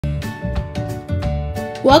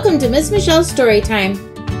Welcome to Miss Michelle's Storytime.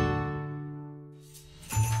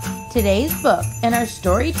 Today's book in our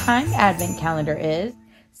Storytime Advent Calendar is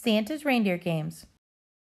Santa's Reindeer Games.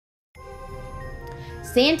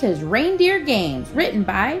 Santa's Reindeer Games, written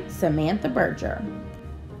by Samantha Berger.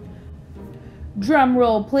 Drum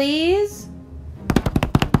roll, please.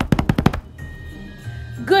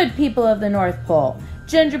 Good people of the North Pole,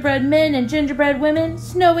 gingerbread men and gingerbread women,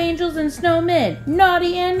 snow angels and snowmen,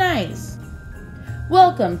 naughty and nice.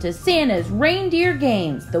 Welcome to Santa's Reindeer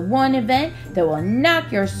Games, the one event that will knock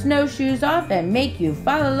your snowshoes off and make you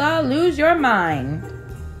fa-la-la lose your mind.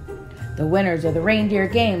 The winners of the Reindeer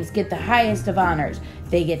Games get the highest of honors.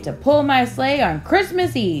 They get to pull my sleigh on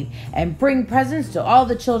Christmas Eve and bring presents to all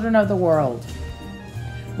the children of the world.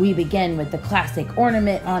 We begin with the classic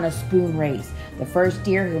ornament on a spoon race. The first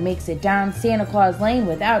deer who makes it down Santa Claus Lane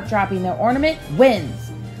without dropping their ornament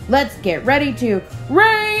wins. Let's get ready to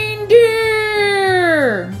Reindeer!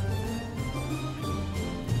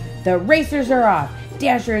 The racers are off.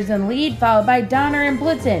 Dasher is in lead, followed by Donner and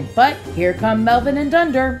Blitzen. But here come Melvin and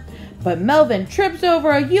Dunder. But Melvin trips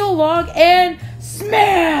over a Yule log and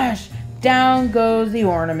smash! Down goes the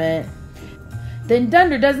ornament. Then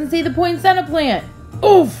Dunder doesn't see the poinsettia plant.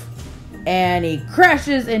 Oof! And he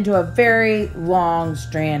crashes into a very long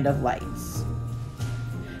strand of lights.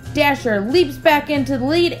 Dasher leaps back into the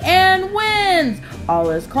lead and wins! All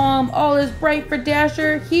is calm, all is bright for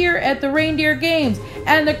Dasher here at the Reindeer Games,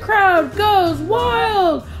 and the crowd goes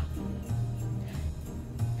wild!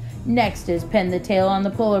 Next is Pin the Tail on the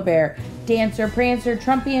Polar Bear. Dancer, Prancer,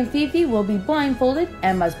 Trumpy, and Fifi will be blindfolded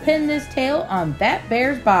and must pin this tail on that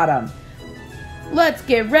bear's bottom. Let's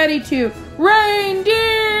get ready to Reindeer!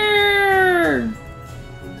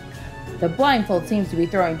 The blindfold seems to be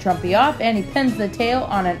throwing Trumpy off, and he pins the tail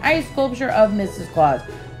on an ice sculpture of Mrs. Claus.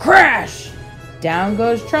 Crash! Down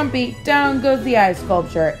goes Trumpy, down goes the ice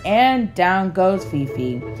sculpture, and down goes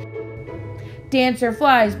Fifi. Dancer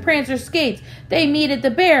flies, Prancer skates, they meet at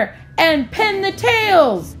the bear and pin the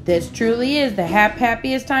tails! This truly is the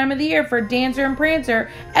happiest time of the year for Dancer and Prancer,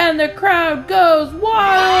 and the crowd goes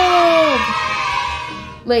wild!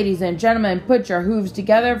 Ladies and gentlemen, put your hooves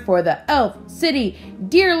together for the Elf City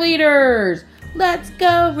Deer Leaders! Let's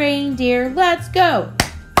go, reindeer, let's go!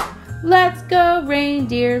 Let's go,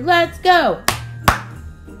 reindeer, let's go!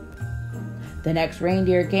 The next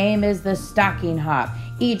reindeer game is the stocking hop.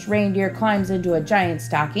 Each reindeer climbs into a giant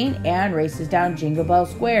stocking and races down Jingle Bell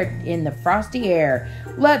Square in the frosty air.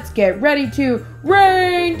 Let's get ready to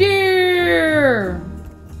Reindeer!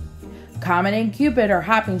 Comet and Cupid are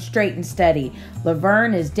hopping straight and steady.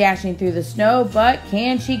 Laverne is dashing through the snow, but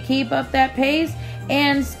can she keep up that pace?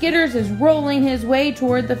 And Skitters is rolling his way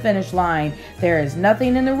toward the finish line. There is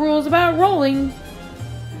nothing in the rules about rolling.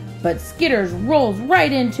 But Skitters rolls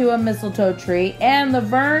right into a mistletoe tree, and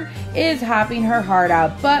Laverne is hopping her heart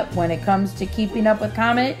out. But when it comes to keeping up with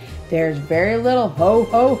Comet, there's very little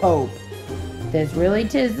ho-ho hope. This really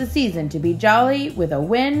 'tis the season to be jolly with a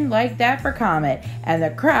win like that for Comet, and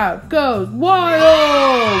the crowd goes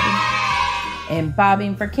wild! In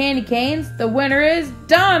bobbing for candy canes, the winner is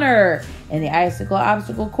Donner. In the icicle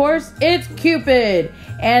obstacle course, it's Cupid.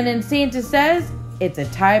 And in Santa Says, it's a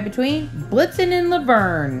tie between Blitzen and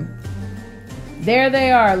Laverne. There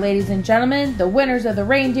they are, ladies and gentlemen, the winners of the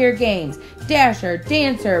Reindeer Games. Dasher,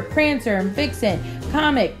 Dancer, Prancer, and Vixen,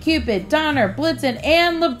 Comet, Cupid, Donner, Blitzen,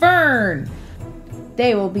 and Laverne.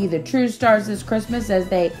 They will be the true stars this Christmas as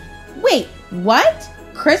they... Wait, what?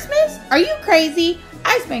 Christmas? Are you crazy?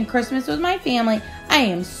 I spend Christmas with my family. I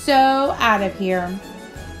am so out of here.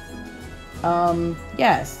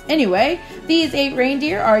 Yes. Anyway, these 8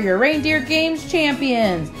 reindeer are your Reindeer Games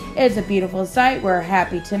champions. It's a beautiful sight. We're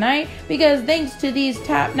happy tonight because thanks to these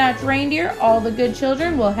top-notch reindeer, all the good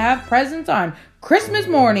children will have presents on Christmas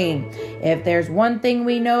morning. If there's one thing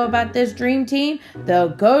we know about this dream team, they'll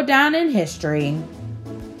go down in history.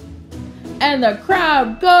 And the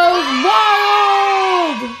crowd goes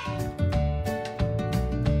wild!